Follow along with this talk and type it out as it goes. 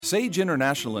Sage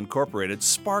International Incorporated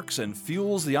sparks and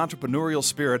fuels the entrepreneurial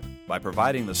spirit by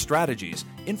providing the strategies,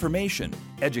 information,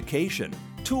 education,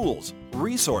 tools,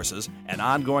 resources, and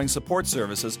ongoing support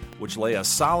services which lay a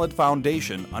solid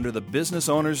foundation under the business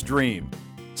owner's dream.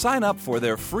 Sign up for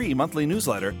their free monthly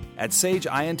newsletter at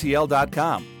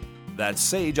sageintl.com. That's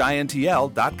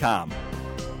sageintl.com.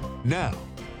 Now,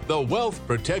 the Wealth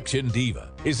Protection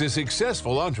Diva is a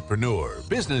successful entrepreneur,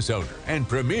 business owner, and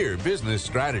premier business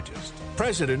strategist,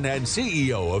 president and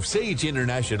CEO of Sage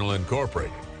International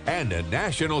Incorporated, and a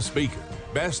national speaker,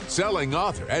 best-selling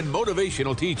author, and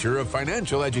motivational teacher of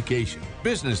financial education,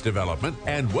 business development,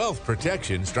 and wealth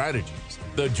protection strategies.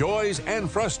 The joys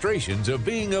and frustrations of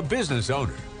being a business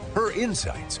owner. Her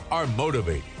insights are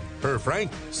motivating, her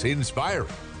frankness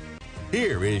inspiring.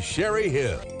 Here is Sherry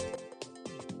Hill.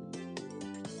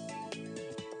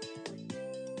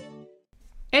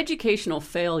 Educational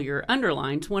failure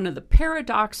underlines one of the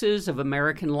paradoxes of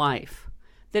American life,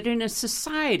 that in a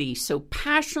society so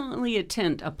passionately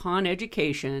intent upon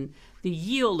education, the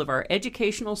yield of our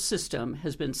educational system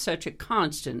has been such a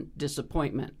constant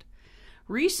disappointment.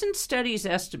 Recent studies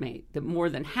estimate that more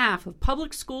than half of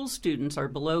public school students are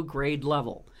below grade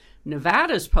level.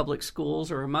 Nevada's public schools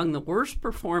are among the worst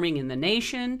performing in the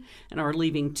nation and are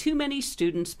leaving too many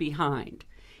students behind.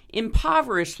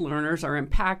 Impoverished learners are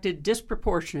impacted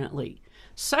disproportionately.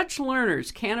 Such learners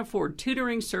can't afford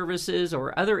tutoring services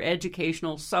or other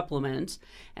educational supplements,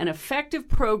 and effective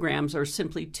programs are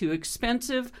simply too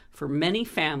expensive for many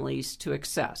families to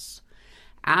access.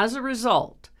 As a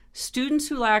result, students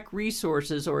who lack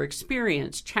resources or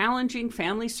experience challenging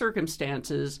family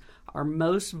circumstances are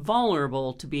most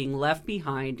vulnerable to being left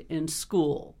behind in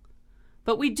school.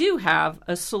 But we do have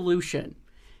a solution.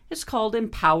 It's called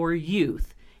Empower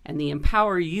Youth and the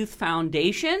Empower Youth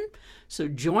Foundation. So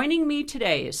joining me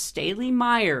today is Staheli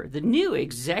Meyer, the new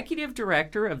Executive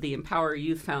Director of the Empower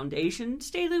Youth Foundation.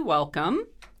 Staheli, welcome.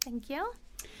 Thank you.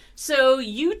 So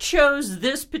you chose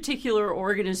this particular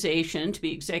organization to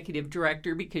be Executive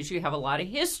Director because you have a lot of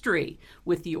history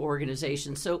with the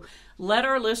organization. So let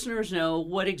our listeners know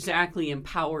what exactly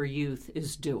Empower Youth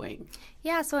is doing.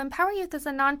 Yeah, so Empower Youth is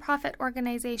a nonprofit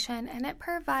organization, and it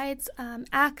provides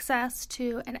access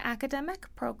to an academic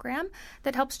program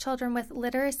that helps children with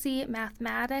literacy,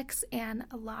 mathematics, and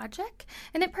logic.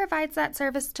 And it provides that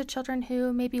service to children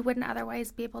who maybe wouldn't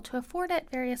otherwise be able to afford it,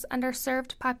 various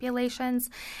underserved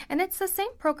populations. And it's the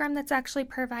same program that's actually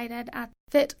provided at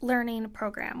Fit Learning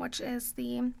program, which is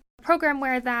the program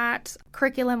where that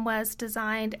curriculum was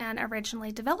designed and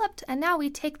originally developed. And now we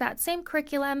take that same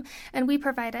curriculum and we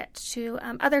provide it to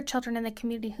other children in the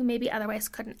community who maybe otherwise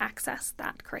couldn't access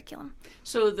that curriculum.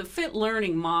 So the Fit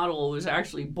Learning model was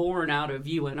actually born out of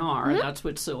UNR. Mm-hmm. That's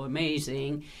what's so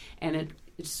amazing. And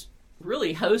it's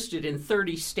really hosted in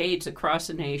 30 states across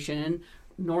the nation,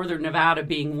 Northern Nevada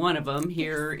being one of them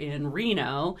here in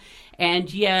Reno.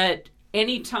 And yet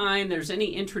anytime there's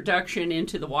any introduction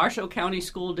into the Washoe County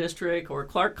School District or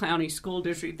Clark County School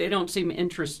District, they don't seem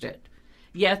interested.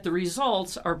 Yet the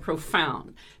results are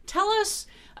profound. Tell us,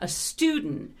 a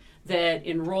student that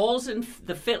enrolls in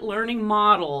the Fit Learning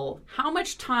model, how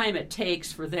much time it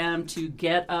takes for them to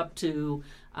get up to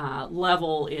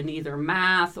level in either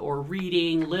math or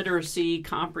reading, literacy,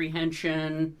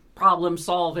 comprehension, problem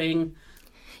solving.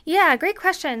 Yeah, great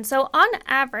question. So on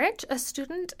average, a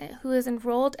student who is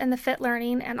enrolled in the Fit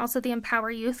Learning and also the Empower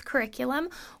Youth curriculum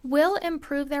will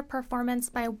improve their performance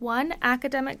by one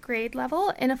academic grade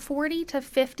level in 40 to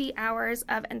 50 hours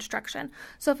of instruction.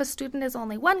 So if a student is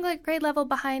only one grade level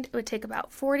behind, it would take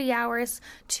about 40 hours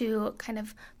to kind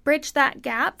of bridge that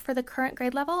gap for the current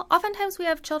grade level. Oftentimes we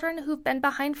have children who've been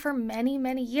behind for many,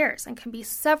 many years and can be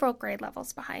several grade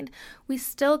levels behind. We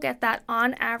still get that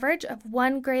on average of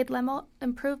one grade level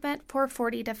improvement for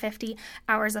 40 to 50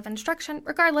 hours of instruction,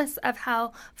 regardless of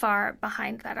how far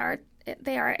behind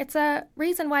they are. It's a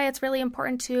reason why it's really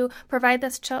important to provide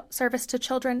this service to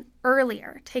children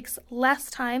earlier. It takes less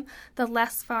time the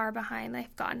less far behind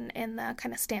they've gotten in the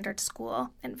kind of standard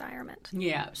school environment.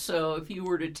 Yeah, so if you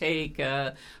were to take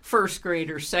a first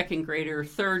grader, second grader,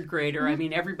 third grader, I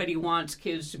mean, everybody wants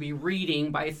kids to be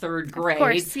reading by third grade, of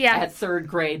course, yeah, at third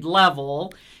grade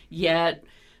level, yet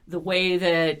the way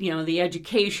that, the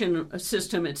education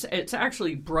system, it's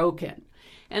actually broken.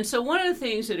 And so one of the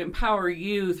things that Empower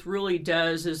Youth really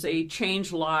does is they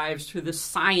change lives through the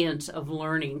science of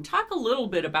learning. Talk a little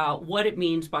bit about what it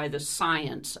means by the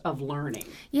science of learning.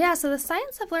 Yeah, so the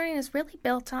science of learning is really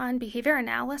built on behavior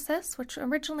analysis, which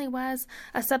originally was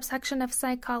a subsection of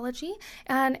psychology.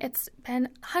 And it's been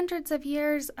hundreds of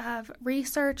years of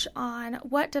research on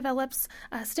what develops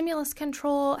stimulus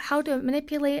control, how to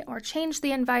manipulate or change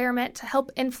the environment to help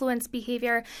influence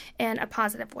behavior in a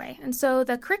positive way. And so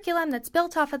the curriculum that's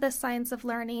built off of this science of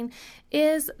learning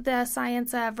is the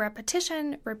science of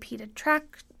repetition, repeated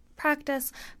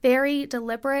practice, very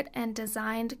deliberate and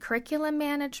designed curriculum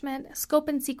management, scope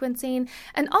and sequencing,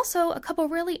 and also a couple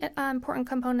really important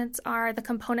components are the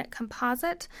component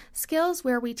composite skills,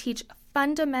 where we teach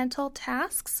fundamental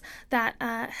tasks that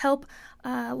help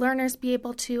learners be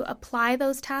able to apply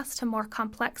those tasks to more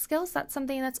complex skills. That's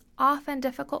something that's often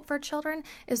difficult for children,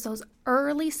 is those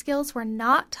early skills were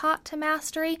not taught to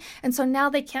mastery, and so now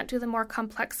they can't do the more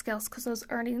complex skills because those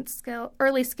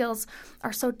early skills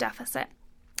are so deficit.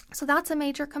 So that's a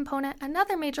major component.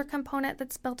 Another major component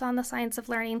that's built on the science of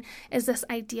learning is this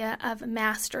idea of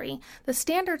mastery. The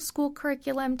standard school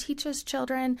curriculum teaches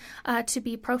children to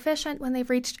be proficient when they've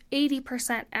reached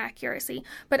 80% accuracy.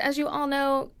 But as you all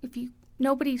know,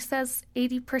 nobody says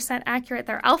 80% accurate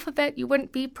their alphabet, you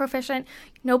wouldn't be proficient.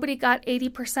 Nobody got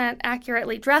 80%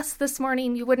 accurately dressed this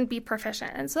morning, you wouldn't be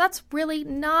proficient. And so that's really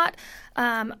not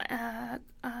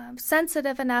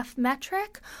sensitive enough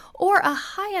metric or a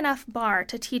high enough bar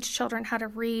to teach children how to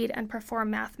read and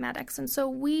perform mathematics. And so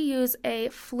we use a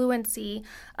fluency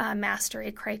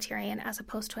mastery criterion as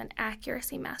opposed to an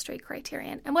accuracy mastery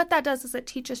criterion. And what that does is it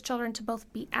teaches children to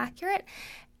both be accurate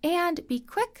and be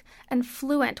quick and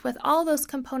fluent with all those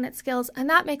component skills, and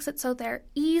that makes it so they're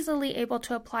easily able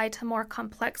to apply to more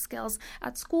complex skills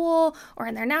at school or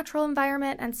in their natural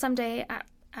environment and someday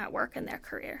at work in their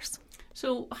careers.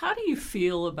 So how do you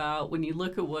feel about when you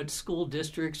look at what school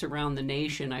districts around the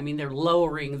nation, I mean, they're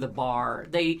lowering the bar.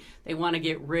 They want to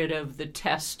get rid of the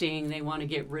testing. They want to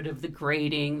get rid of the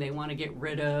grading. They want to get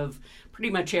rid of pretty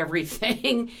much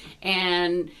everything.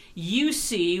 And you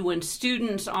see when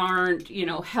students aren't,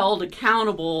 held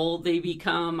accountable, they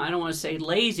become, I don't want to say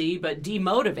lazy, but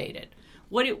demotivated.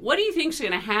 What do you think is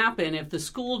going to happen if the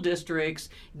school districts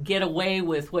get away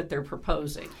with what they're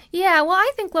proposing? Yeah, well,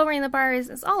 I think lowering the bar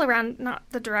is all around not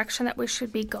the direction that we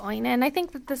should be going in. I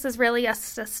think that this is really a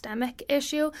systemic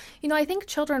issue. I think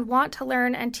children want to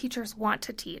learn and teachers want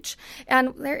to teach.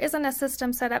 And there isn't a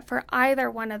system set up for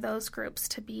either one of those groups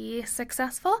to be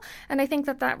successful. And I think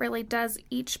that really does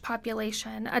each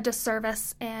population a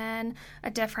disservice in a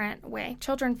different way.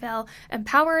 Children feel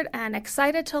empowered and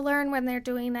excited to learn when they're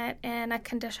doing it in a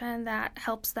condition that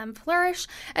helps them flourish.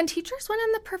 And teachers went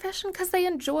in the profession because they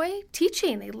enjoy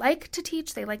teaching. They like to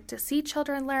teach. They like to see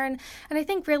children learn. And I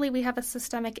think really we have a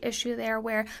systemic issue there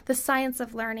where the science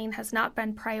of learning has not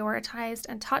been prioritized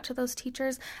and taught to those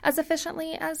teachers as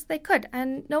efficiently as they could.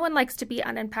 And no one likes to be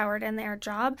unempowered in their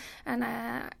job. And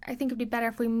I think it'd be better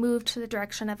if we moved to the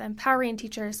direction of empowering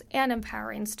teachers and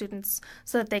empowering students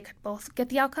so that they could both get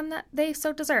the outcome that they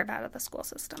so deserve out of the school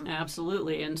system.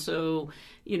 Absolutely. And so,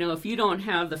 if you don't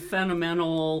have the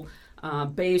fundamental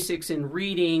basics in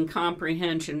reading,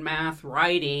 comprehension, math,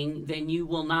 writing, then you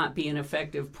will not be an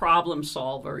effective problem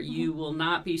solver. You will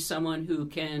not be someone who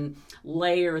can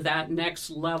layer that next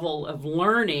level of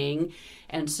learning.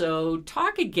 And so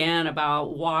talk again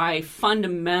about why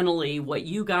fundamentally what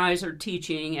you guys are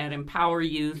teaching at Empower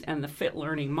Youth and the Fit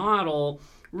Learning model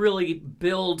really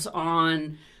builds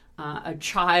on a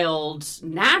child's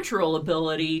natural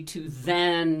ability to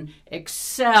then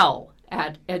excel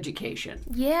at education.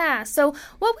 Yeah, so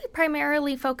what we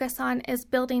primarily focus on is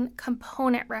building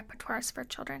component repertoires for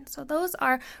children. So those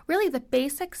are really the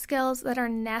basic skills that are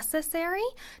necessary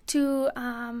to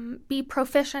be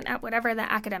proficient at whatever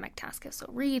the academic task is. So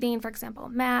reading, for example,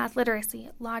 math, literacy,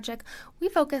 logic. We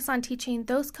focus on teaching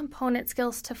those component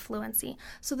skills to fluency.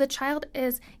 So the child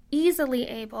is easily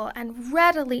able and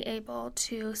readily able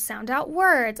to sound out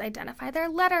words, identify their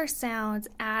letter sounds,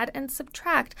 add and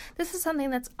subtract. This is something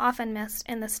that's often missed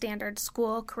in the standard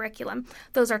school curriculum.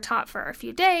 Those are taught for a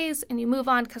few days and you move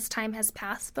on because time has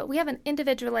passed, but we have an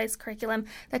individualized curriculum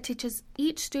that teaches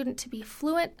each student to be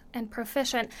fluent and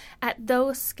proficient at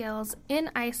those skills in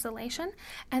isolation.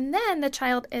 And then the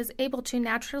child is able to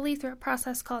naturally, through a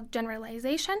process called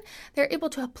generalization, they're able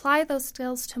to apply those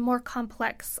skills to more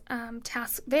complex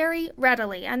tasks very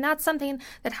readily. And that's something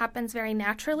that happens very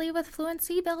naturally with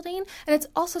fluency building. And it's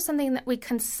also something that we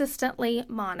consistently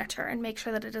monitor and make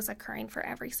sure that it is occurring for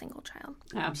every single child.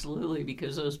 Absolutely,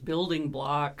 because those building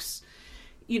blocks,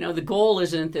 the goal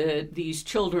isn't that these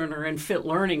children are in fit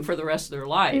learning for the rest of their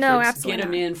life. No, it's absolutely get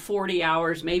them not. in 40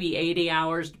 hours, maybe 80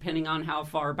 hours, depending on how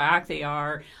far back they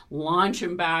are, launch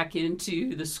them back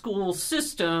into the school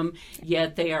system,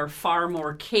 yet they are far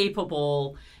more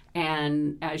capable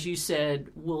and, as you said,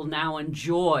 will now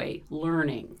enjoy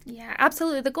learning. Yeah,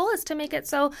 absolutely. The goal is to make it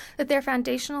so that their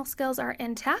foundational skills are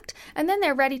intact, and then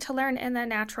they're ready to learn in the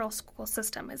natural school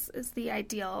system is the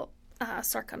ideal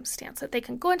circumstance, that they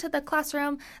can go into the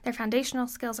classroom, their foundational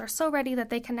skills are so ready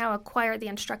that they can now acquire the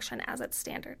instruction as it's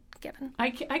standard given. I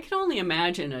can only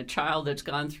imagine a child that's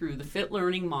gone through the fit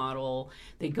learning model,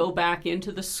 they go back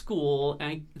into the school,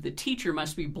 and the teacher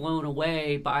must be blown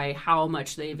away by how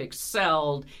much they've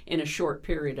excelled in a short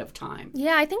period of time.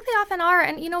 Yeah, I think they often are.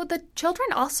 And, the children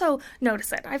also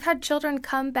notice it. I've had children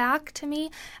come back to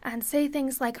me and say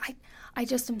things like, I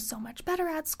just am so much better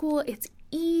at school. It's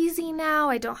easy now.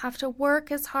 I don't have to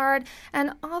work as hard.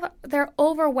 And their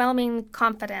overwhelming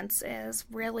confidence is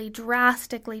really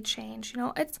drastically changed.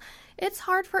 It's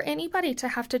hard for anybody to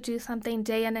have to do something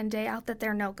day in and day out that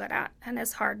they're no good at, and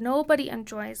it's hard. Nobody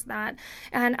enjoys that.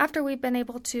 And after we've been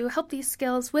able to help these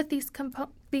skills with these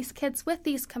kids with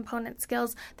these component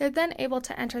skills, they're then able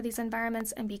to enter these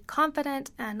environments and be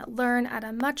confident and learn at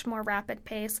a much more rapid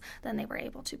pace than they were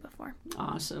able to before.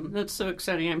 Awesome. That's so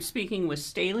exciting. I'm speaking with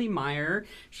Staheli Meyer.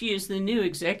 She is the new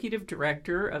executive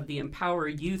director of the Empower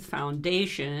Youth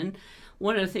Foundation.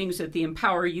 One of the things that the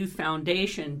Empower Youth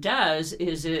Foundation does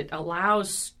is it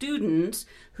allows students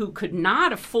who could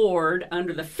not afford,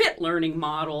 under the fit learning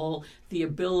model, the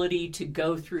ability to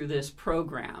go through this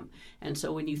program. And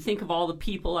so when you think of all the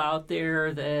people out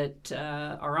there that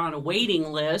are on a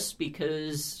waiting list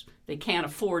because they can't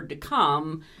afford to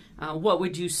come, what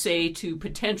would you say to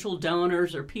potential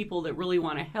donors or people that really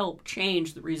want to help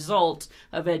change the results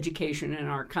of education in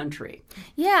our country?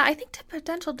 Yeah, I think to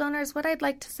potential donors, what I'd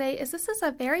like to say is this is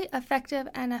a very effective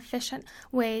and efficient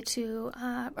way to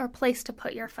or place to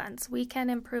put your funds. We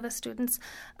can improve a student's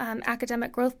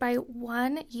academic growth by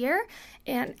 1 year,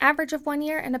 an average of 1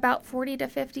 year, in about 40 to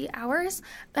 50 hours.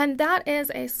 And that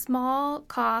is a small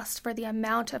cost for the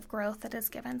amount of growth that is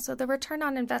given. So the return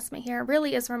on investment here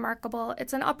really is remarkable.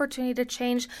 It's an opportunity to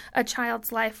change a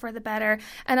child's life for the better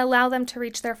and allow them to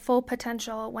reach their full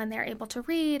potential when they're able to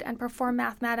read and perform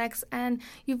mathematics. And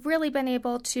you've really been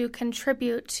able to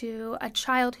contribute to a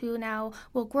child who now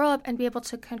will grow up and be able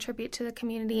to contribute to the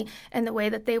community in the way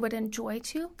that they would enjoy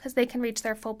to, because they can reach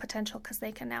their full potential because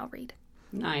they can now read.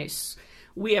 Nice.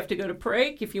 We have to go to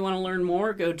break. If you want to learn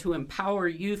more, go to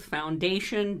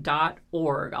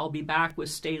empoweryouthfoundation.org. I'll be back with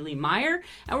Staheli Meyer,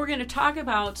 and we're going to talk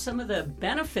about some of the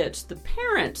benefits the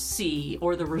parents see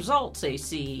or the results they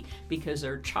see because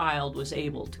their child was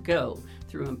able to go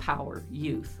through Empower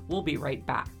Youth. We'll be right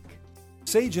back.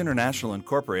 Sage International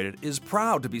Incorporated is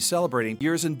proud to be celebrating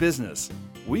years in business.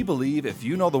 We believe if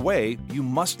you know the way, you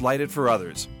must light it for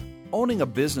others. Owning a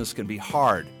business can be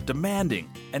hard,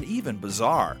 demanding, and even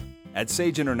bizarre. At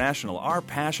Sage International, our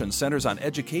passion centers on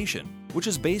education, which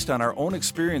is based on our own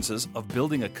experiences of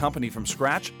building a company from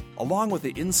scratch, along with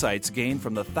the insights gained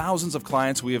from the thousands of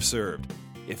clients we have served.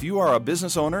 If you are a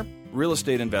business owner, real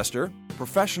estate investor,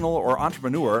 professional, or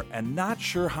entrepreneur and not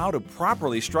sure how to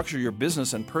properly structure your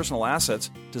business and personal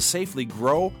assets to safely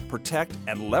grow, protect,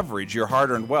 and leverage your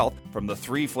hard-earned wealth from the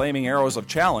 3 flaming arrows of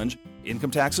challenge,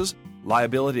 income taxes,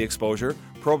 liability exposure,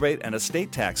 probate, and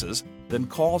estate taxes, then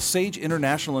call Sage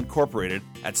International Incorporated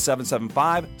at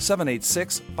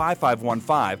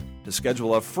 775-786-5515 to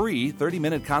schedule a free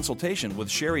 30-minute consultation with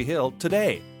Sherry Hill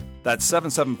today. That's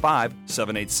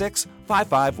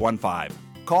 775-786-5515.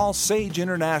 Call Sage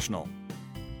International.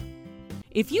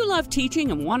 If you love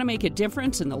teaching and want to make a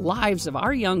difference in the lives of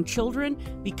our young children,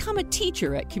 become a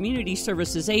teacher at Community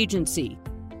Services Agency.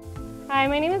 Hi,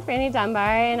 my name is Brandy Dunbar,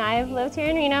 and I've lived here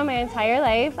in Reno my entire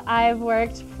life. I've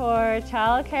worked for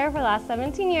child care for the last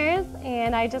 17 years,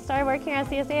 and I just started working at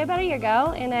CSA about a year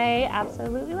ago, and I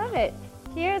absolutely love it.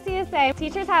 Here at CSA,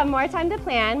 teachers have more time to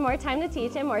plan, more time to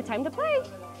teach, and more time to play.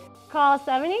 Call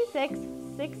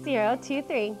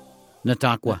 786-6023.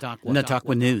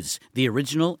 Natakwa News, the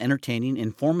original, entertaining,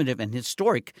 informative, and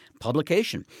historic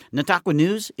publication. Natakwa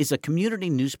News is a community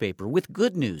newspaper with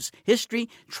good news, history,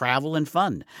 travel, and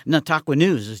fun. Natakwa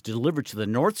News is delivered to the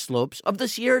North Slopes of the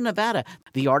Sierra Nevada.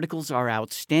 The articles are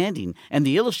outstanding, and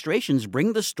the illustrations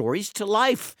bring the stories to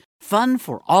life. Fun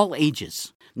for all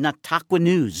ages. Natakwa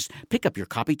News. Pick up your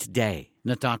copy today.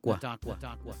 Natakwa.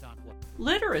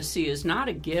 Literacy is not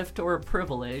a gift or a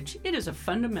privilege. It is a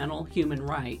fundamental human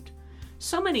right.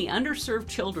 So many underserved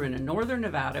children in northern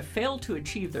Nevada fail to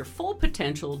achieve their full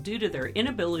potential due to their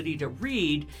inability to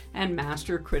read and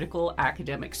master critical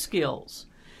academic skills.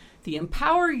 The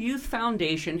Empower Youth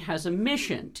Foundation has a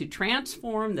mission to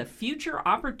transform the future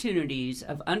opportunities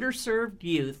of underserved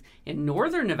youth in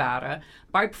Northern Nevada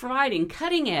by providing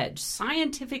cutting-edge,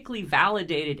 scientifically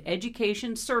validated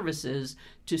education services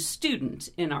to students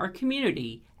in our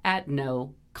community at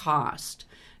no cost.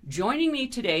 Joining me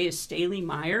today is Staheli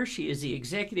Meyer. She is the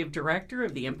Executive Director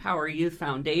of the Empower Youth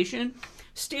Foundation.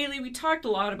 Staheli, we talked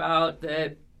a lot about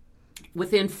that.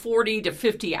 Within 40 to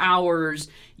 50 hours,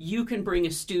 you can bring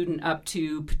a student up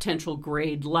to potential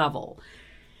grade level.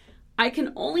 I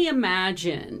can only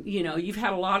imagine, you've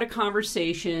had a lot of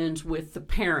conversations with the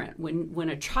parent. When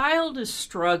a child is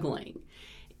struggling,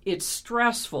 it's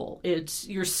stressful.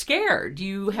 You're scared.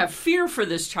 You have fear for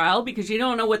this child because you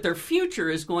don't know what their future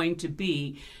is going to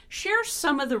be. Share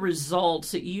some of the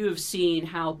results that you have seen,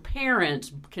 how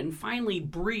parents can finally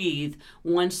breathe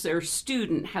once their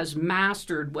student has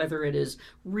mastered, whether it is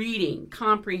reading,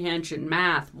 comprehension,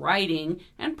 math, writing,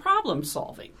 and problem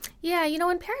solving. Yeah,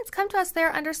 when parents come to us,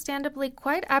 they're understandably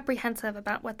quite apprehensive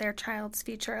about what their child's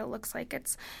future looks like.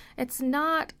 It's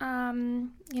not,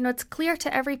 it's clear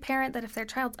to every parent that if their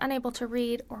child's unable to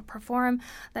read or perform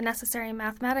the necessary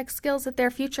mathematics skills, that their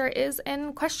future is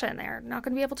in question. They're not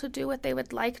going to be able to do what they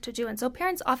would like to do. And so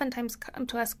parents oftentimes come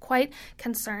to us quite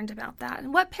concerned about that.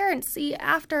 And what parents see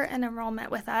after an enrollment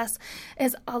with us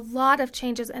is a lot of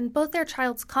changes in both their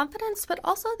child's confidence, but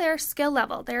also their skill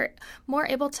level. They're more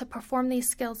able to perform these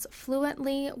skills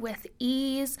fluently with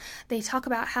ease. They talk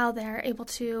about how they're able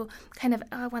to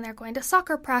when they're going to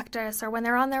soccer practice or when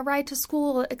they're on their ride to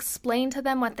school, explain to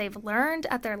them what they've learned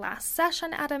at their last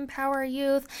session at Empower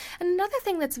Youth. And another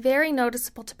thing that's very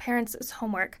noticeable to parents is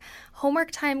homework.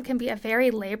 Homework time can be a very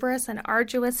laborious and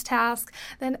arduous task.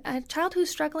 Then a child who's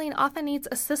struggling often needs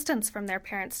assistance from their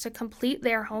parents to complete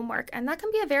their homework. And that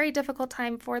can be a very difficult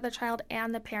time for the child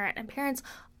and the parent. And parents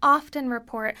often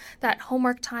report that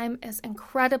homework time is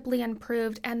incredibly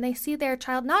improved, and they see their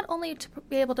child not only to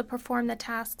be able to perform the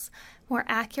tasks more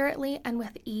accurately and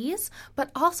with ease, but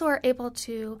also are able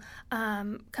to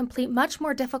complete much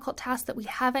more difficult tasks that we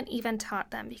haven't even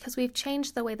taught them because we've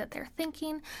changed the way that they're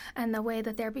thinking and the way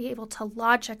that they're able to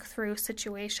logic through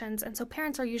situations. And so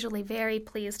parents are usually very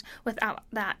pleased with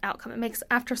that outcome. It makes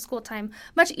after school time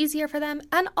much easier for them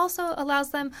and also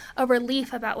allows them a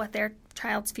relief about what their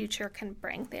child's future can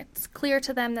bring. It's clear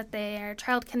to them that their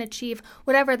child can achieve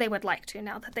whatever they would like to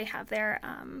now that they have their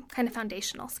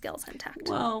foundational skills intact.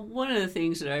 Well, one of the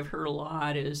things that I've heard a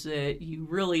lot is that you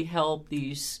really help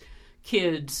these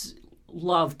kids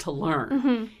love to learn.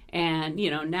 Mm-hmm. And,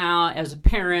 now as a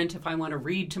parent, if I want to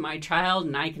read to my child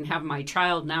and I can have my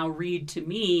child now read to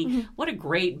me, mm-hmm. What a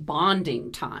great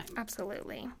bonding time.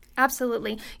 Absolutely.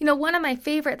 Absolutely. One of my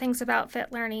favorite things about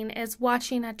Fit Learning is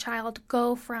watching a child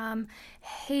go from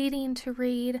hating to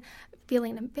read,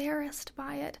 feeling embarrassed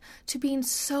by it, to being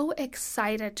so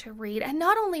excited to read, and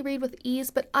not only read with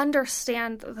ease, but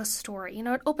understand the story.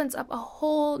 It opens up a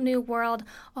whole new world,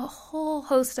 a whole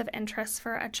host of interests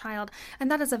for a child,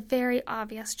 and that is a very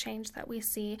obvious change that we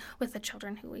see with the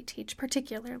children who we teach,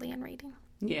 particularly in reading.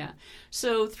 Yeah.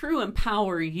 So through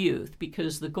Empower Youth,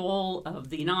 because the goal of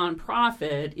the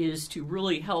nonprofit is to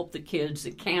really help the kids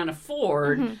that can't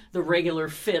afford mm-hmm. the regular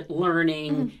Fit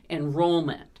Learning mm-hmm.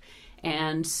 enrollment.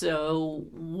 And so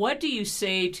what do you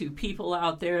say to people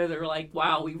out there that are like,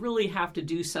 wow, we really have to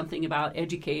do something about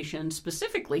education,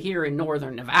 specifically here in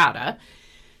Northern Nevada?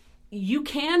 You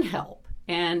can help.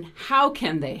 And how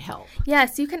can they help?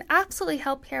 Yes, you can absolutely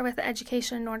help here with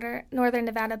education in Northern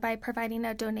Nevada by providing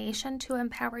a donation to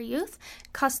Empower Youth.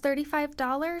 It costs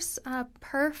 $35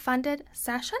 per funded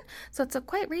session, so it's a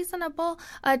quite reasonable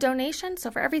donation.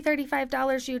 So for every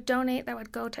 $35 you donate, that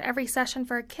would go to every session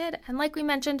for a kid. And like we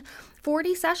mentioned,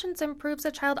 40 sessions improves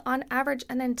a child on average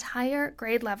an entire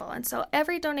grade level. And so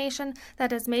every donation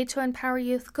that is made to Empower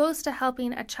Youth goes to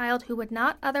helping a child who would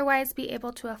not otherwise be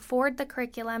able to afford the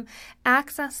curriculum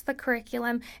access the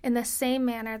curriculum in the same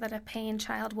manner that a paying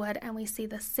child would, and we see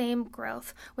the same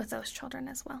growth with those children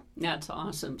as well. That's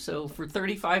awesome. So for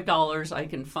 $35, I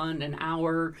can fund an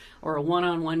hour or a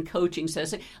one-on-one coaching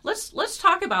session. Let's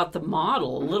talk about the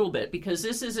model a little bit, because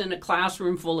this isn't a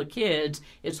classroom full of kids.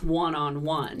 It's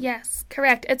one-on-one. Yes,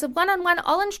 correct. It's a one-on-one.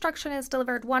 All instruction is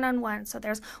delivered one-on-one. So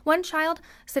there's one child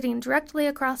sitting directly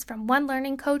across from one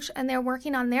learning coach, and they're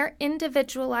working on their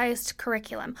individualized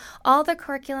curriculum. All the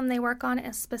curriculum they work on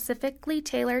is specifically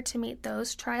tailored to meet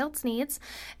those child's needs.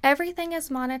 Everything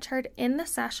is monitored in the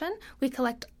session. We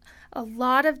collect a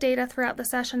lot of data throughout the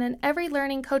session, and every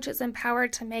learning coach is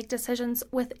empowered to make decisions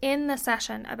within the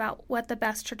session about what the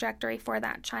best trajectory for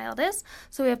that child is.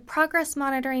 So we have progress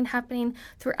monitoring happening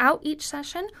throughout each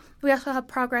session. We also have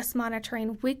progress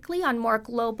monitoring weekly on more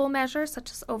global measures,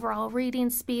 such as overall reading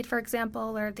speed, for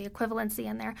example, or the equivalency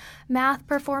in their math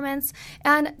performance.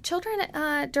 And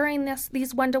children, during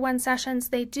these one-to-one sessions,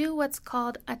 they do what's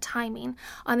called a timing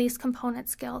on these component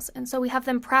skills. And so we have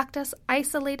them practice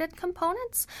isolated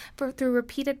components through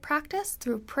repeated practice,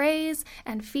 through praise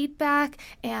and feedback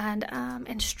and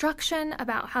instruction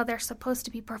about how they're supposed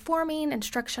to be performing,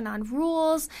 instruction on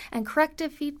rules and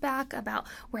corrective feedback about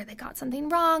where they got something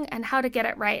wrong and how to get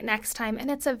it right next time.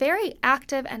 And it's a very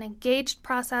active and engaged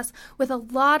process with a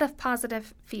lot of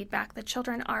positive feedback. The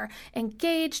children are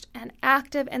engaged and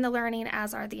active in the learning,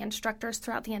 as are the instructors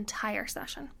throughout the entire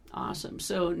session. Awesome.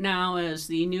 So now, as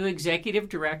the new executive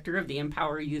director of the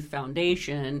Empower Youth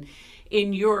Foundation,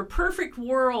 in your perfect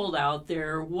world out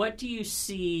there, what do you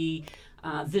see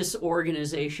this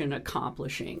organization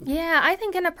accomplishing? Yeah, I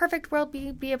think in a perfect world,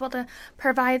 we'd be able to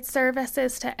provide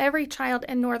services to every child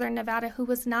in Northern Nevada who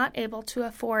was not able to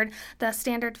afford the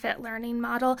standard fit learning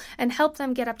model and help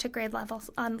them get up to grade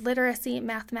levels on literacy,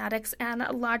 mathematics, and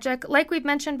logic. Like we've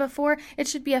mentioned before, it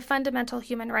should be a fundamental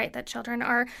human right that children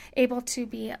are able to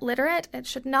be literate. It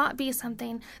should not be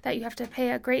something that you have to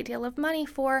pay a great deal of money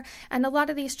for, and a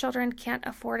lot of these children can't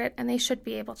afford it, and they should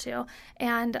be able to.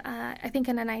 And I think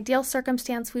in an ideal circumstance,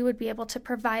 we would be able to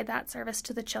provide that service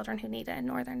to the children who need it in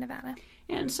Northern Nevada.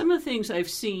 And some of the things I've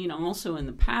seen also in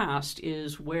the past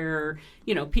is where,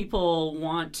 people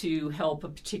want to help a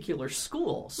particular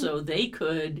school. So they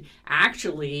could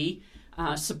actually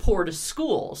support a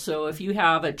school. So if you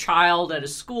have a child at a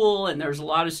school and there's a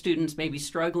lot of students maybe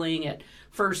struggling at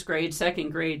first grade, second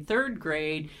grade, third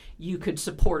grade, you could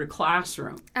support a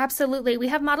classroom. Absolutely. We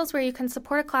have models where you can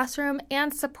support a classroom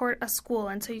and support a school.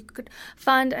 And so you could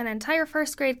fund an entire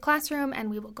first grade classroom, and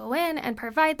we will go in and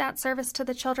provide that service to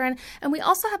the children. And we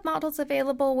also have models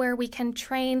available where we can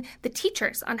train the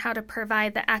teachers on how to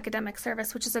provide the academic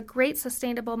service, which is a great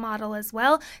sustainable model as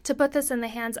well, to put this in the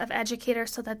hands of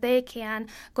educators so that they can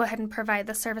go ahead and provide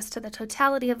the service to the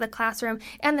totality of the classroom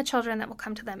and the children that will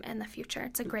come to them in the future.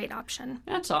 It's a great option.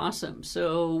 That's awesome.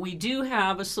 So we do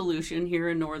have a solution here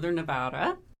in Northern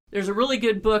Nevada. There's a really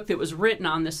good book that was written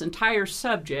on this entire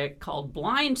subject called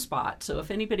Blind Spot. So if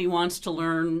anybody wants to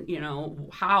learn,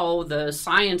 how the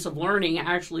science of learning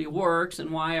actually works and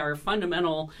why our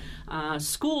fundamental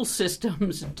school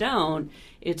systems don't,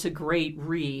 it's a great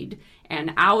read.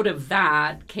 And out of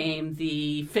that came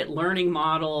the Fit Learning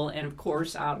Model. And of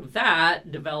course, out of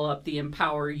that developed the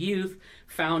Empower Youth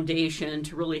Foundation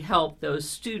to really help those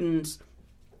students,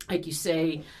 like you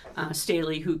say,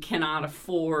 Staheli, who cannot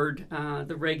afford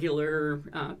the regular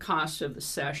cost of the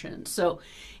session. So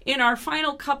in our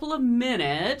final couple of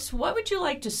minutes, what would you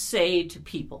like to say to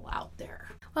people out there?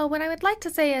 Well, what I would like to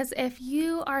say is if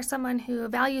you are someone who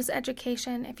values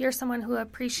education, if you're someone who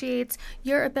appreciates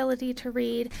your ability to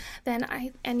read,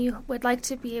 and you would like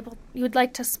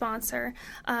to sponsor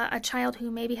a child who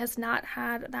maybe has not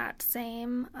had that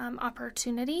same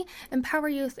opportunity, Empower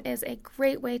Youth is a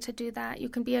great way to do that. You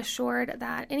can be assured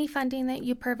that any funding that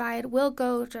you provide will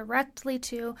go directly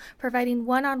to providing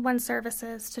one-on-one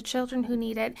services to children who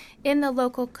need it in the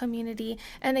local community.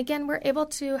 And again, we're able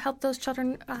to help those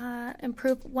children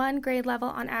improve one grade level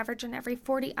on average in every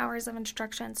 40 hours of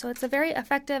instruction. So it's a very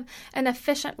effective and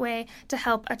efficient way to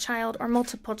help a child or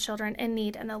multiple children in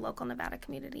need in the local Nevada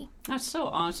community. That's so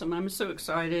awesome. I'm so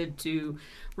excited to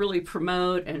really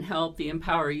promote and help the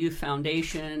Empower Youth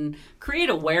Foundation create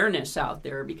awareness out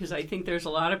there, because I think there's a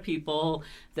lot of people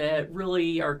that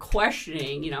really are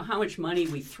questioning, how much money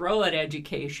we throw at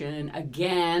education.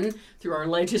 Again, through our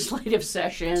legislative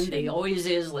session, they always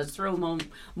is, let's throw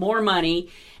more money,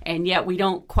 and yet we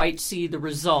don't quite see the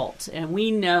results. And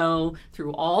we know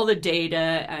through all the data,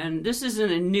 and this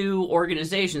isn't a new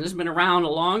organization, this has been around a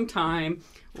long time,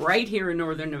 right here in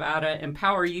Northern Nevada,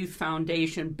 Empower Youth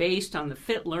Foundation, based on the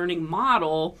Fit Learning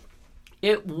Model,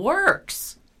 it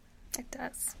works. It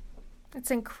does.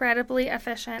 It's incredibly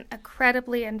efficient,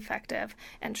 incredibly effective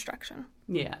instruction.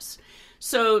 Yes.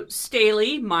 So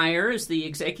Staheli Meyer is the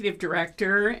executive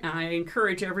director. I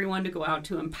encourage everyone to go out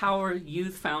to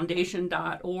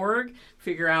empoweryouthfoundation.org,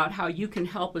 figure out how you can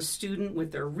help a student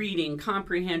with their reading,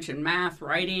 comprehension, math,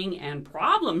 writing, and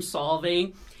problem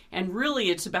solving. And really,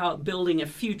 it's about building a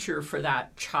future for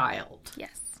that child.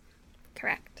 Yes,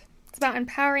 correct. It's about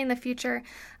empowering the future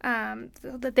so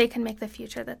that they can make the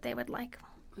future that they would like.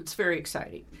 It's very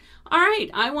exciting. All right,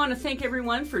 I want to thank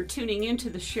everyone for tuning into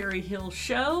the Sherry Hill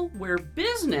Show, where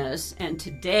business and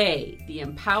today the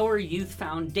Empower Youth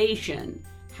Foundation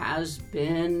has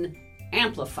been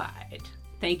amplified.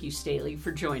 Thank you, Staheli,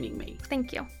 for joining me.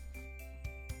 Thank you.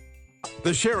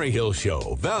 The Sherry Hill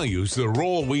Show values the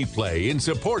role we play in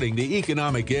supporting the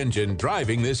economic engine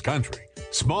driving this country.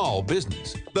 Small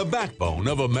business, the backbone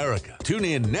of America. Tune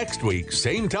in next week,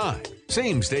 same time,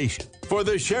 same station, for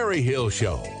The Sherry Hill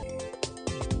Show.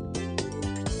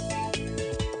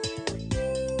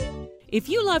 If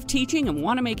you love teaching and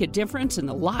want to make a difference in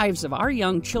the lives of our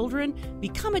young children,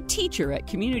 become a teacher at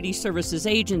Community Services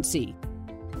Agency.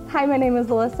 Hi, my name is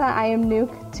Alyssa. I am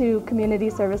new to Community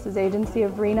Services Agency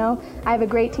of Reno. I have a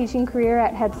great teaching career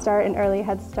at Head Start and Early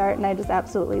Head Start, and I just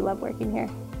absolutely love working here.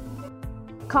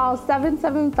 Call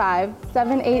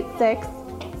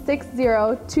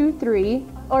 775-786-6023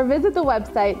 or visit the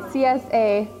website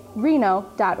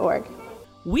csareno.org.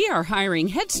 We are hiring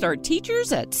Head Start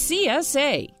teachers at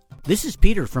CSA. This is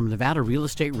Peter from Nevada Real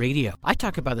Estate Radio. I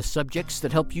talk about the subjects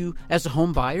that help you as a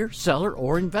home buyer, seller,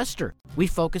 or investor. We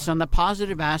focus on the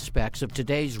positive aspects of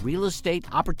today's real estate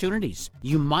opportunities.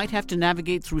 You might have to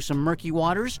navigate through some murky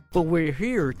waters, but we're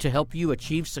here to help you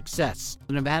achieve success.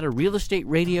 Nevada Real Estate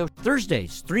Radio,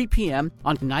 Thursdays, 3 p.m.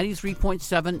 on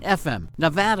 93.7 FM.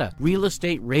 Nevada Real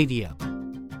Estate Radio.